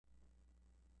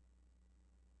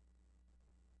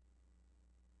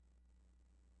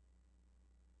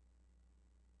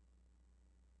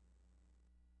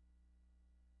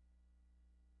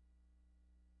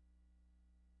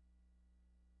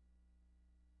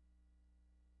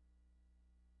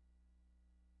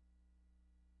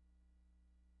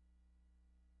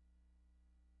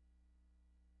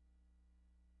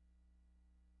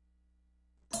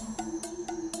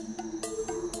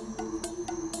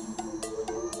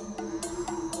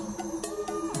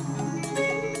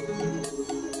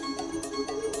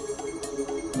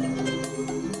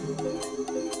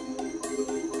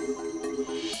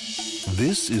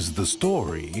This is the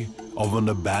story of an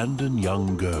abandoned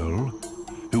young girl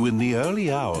who in the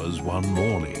early hours one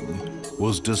morning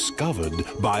was discovered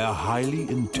by a highly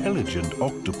intelligent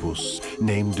octopus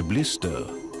named Blister.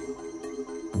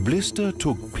 Blister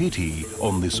took pity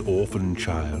on this orphan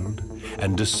child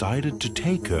and decided to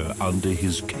take her under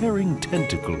his caring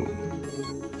tentacle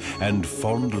and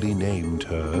fondly named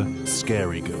her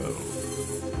Scarygirl.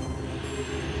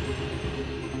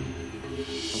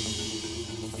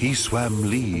 He swam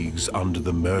leagues under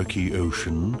the murky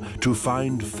ocean to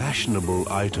find fashionable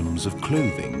items of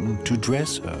clothing to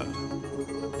dress her,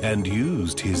 and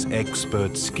used his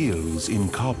expert skills in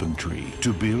carpentry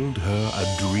to build her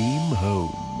a dream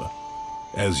home.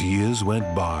 As years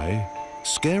went by,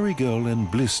 Scarygirl and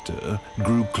Blister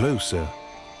grew closer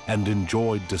and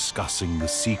enjoyed discussing the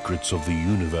secrets of the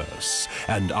universe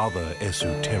and other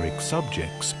esoteric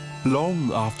subjects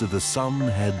long after the sun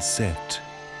had set.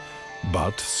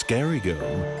 But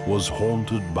Scarygirl was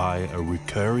haunted by a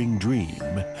recurring dream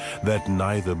that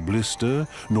neither Blister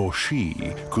nor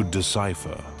she could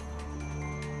decipher.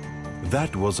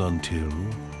 That was until,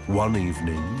 one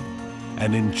evening,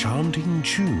 an enchanting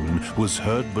tune was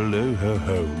heard below her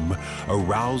home,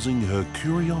 arousing her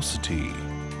curiosity.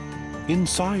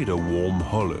 Inside a warm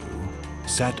hollow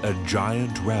sat a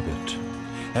giant rabbit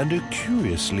and a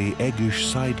curiously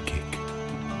eggish sidekick.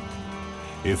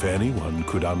 If anyone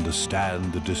could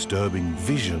understand the disturbing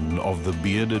vision of the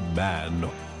bearded man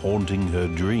haunting her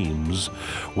dreams,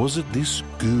 was it this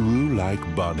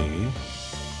guru-like bunny?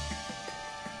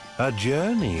 "A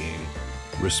journey,"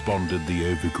 responded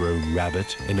the overgrown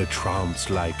rabbit in a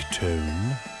trance-like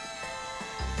tone.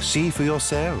 "See for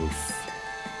yourself.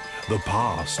 The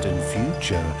past and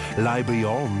future lie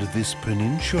beyond this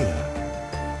peninsula,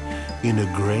 in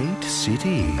a great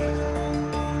city."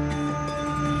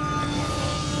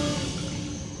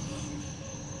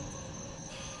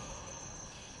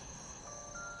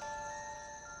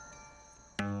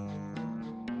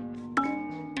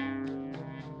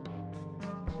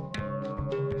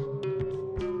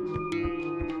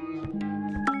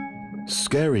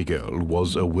 Scarygirl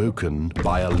was awoken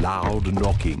by a loud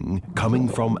knocking coming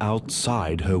from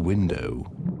outside her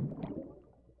window.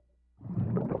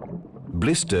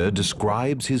 Blister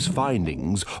describes his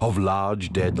findings of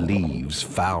large dead leaves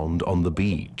found on the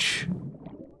beach.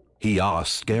 He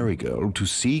asks Scarygirl to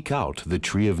seek out the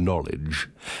Tree of Knowledge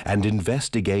and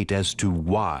investigate as to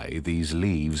why these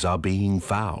leaves are being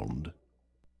found.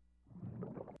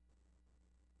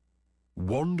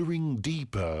 Wandering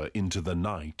deeper into the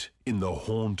night in the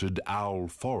haunted owl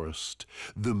forest,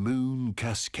 the moon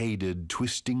cascaded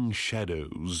twisting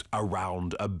shadows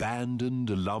around abandoned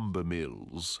lumber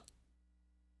mills.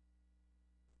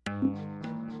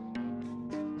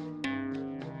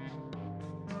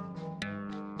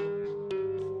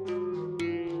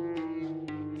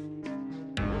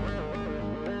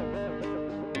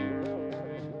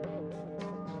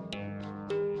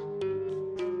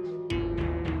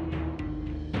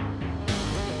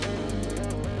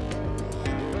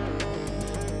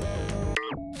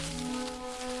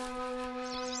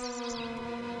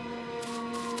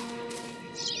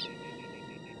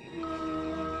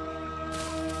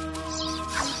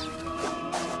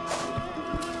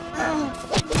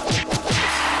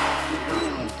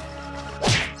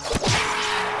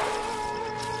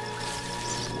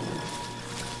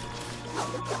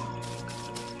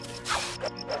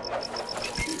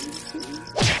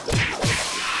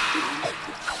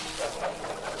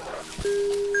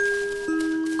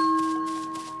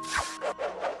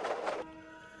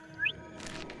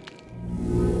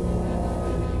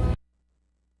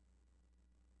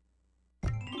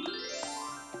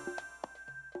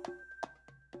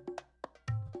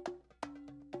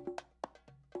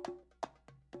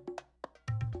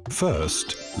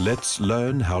 First, let's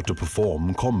learn how to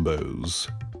perform combos.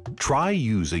 Try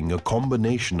using a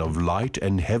combination of light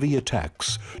and heavy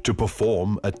attacks to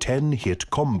perform a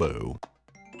 10-hit combo.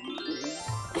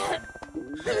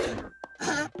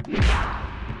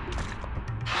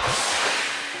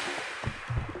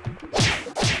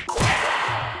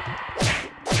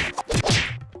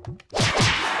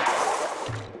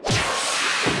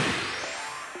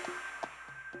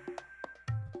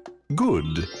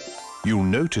 Good. You'll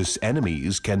notice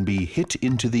enemies can be hit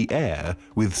into the air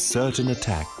with certain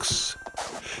attacks.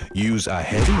 Use a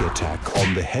heavy attack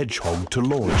on the hedgehog to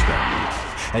launch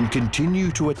them, and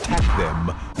continue to attack them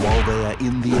while they are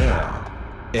in the air.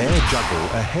 Air juggle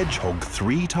a hedgehog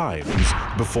 3 times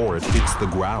before it hits the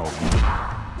ground.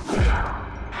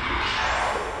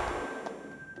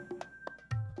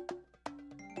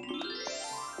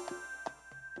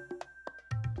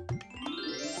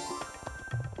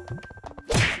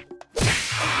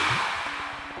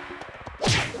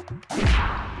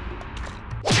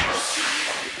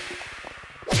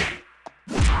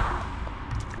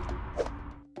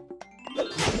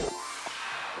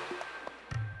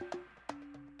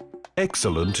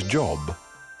 Excellent job.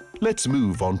 Let's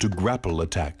move on to grapple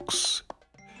attacks.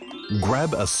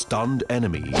 Grab a stunned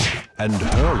enemy and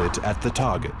hurl it at the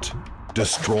target.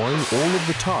 Destroy all of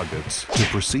the targets to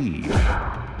proceed.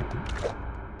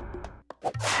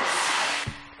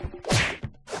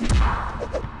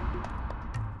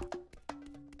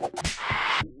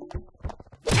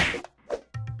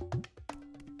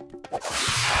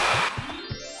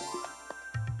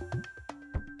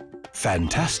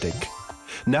 Fantastic!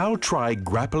 Now try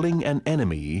grappling an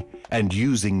enemy and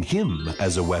using him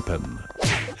as a weapon.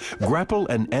 Grapple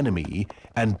an enemy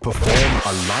and perform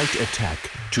a light attack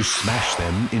to smash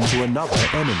them into another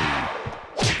enemy.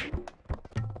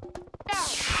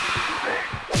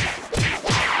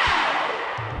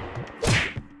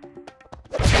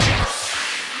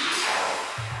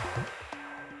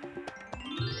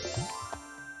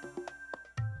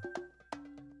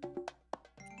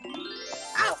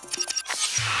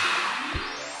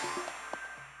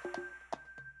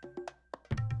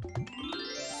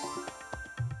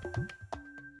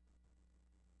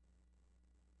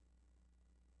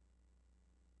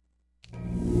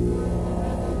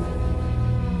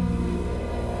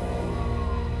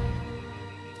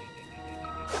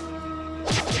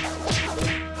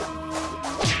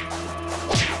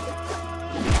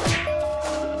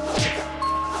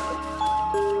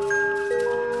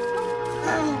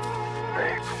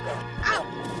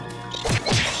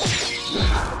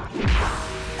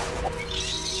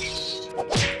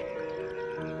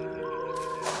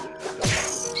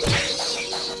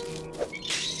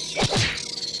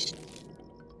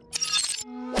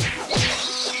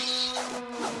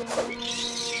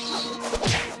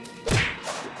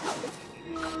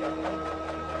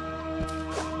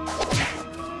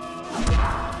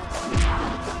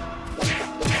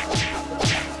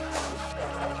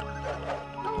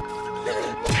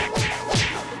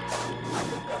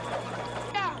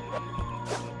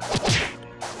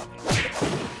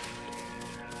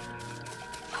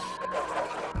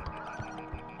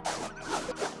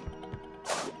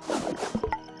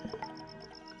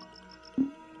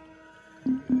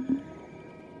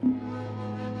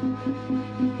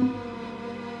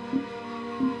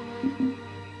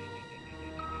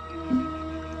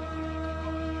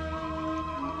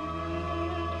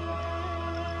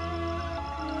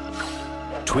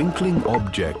 Twinkling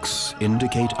objects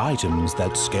indicate items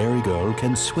that Scarygirl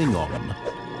can swing on.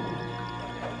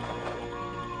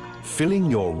 Filling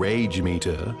your rage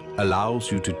meter allows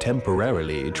you to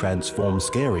temporarily transform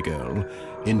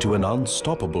Scarygirl into an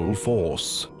unstoppable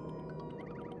force.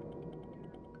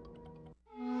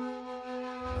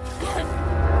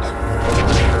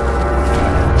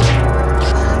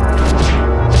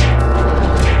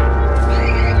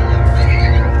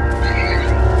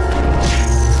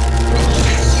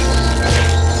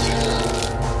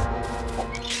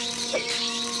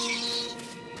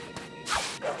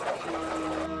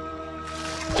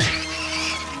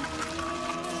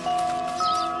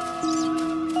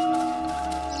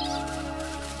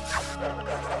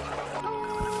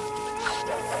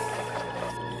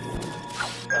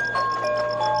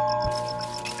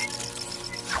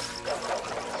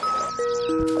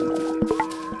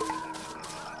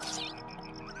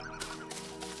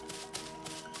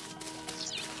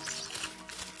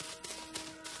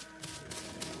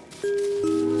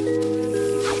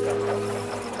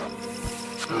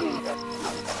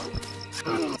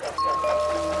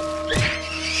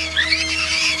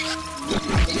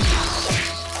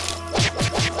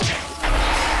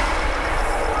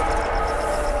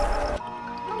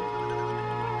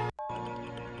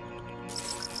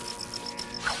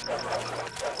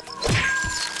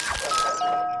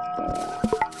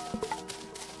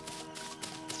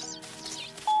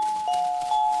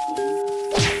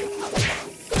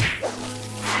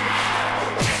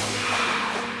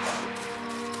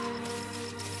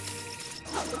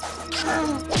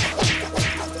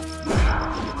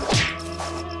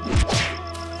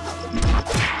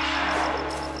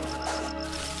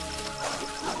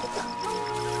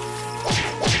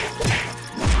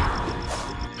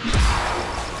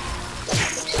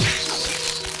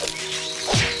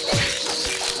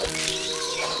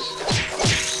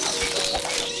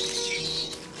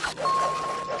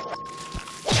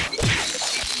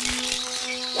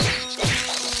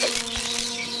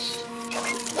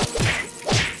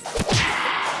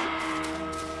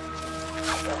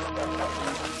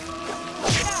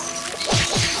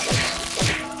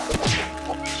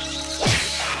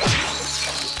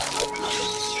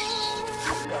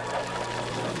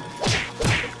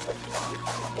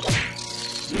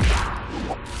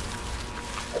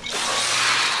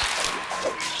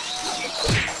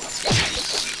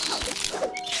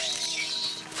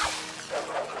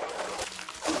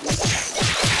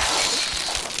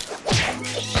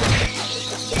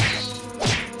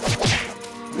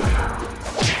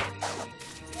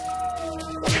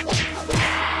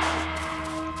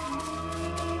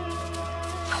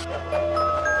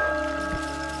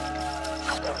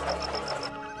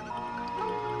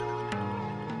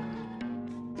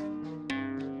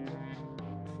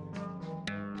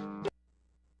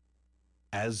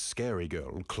 As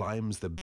Scarygirl climbs the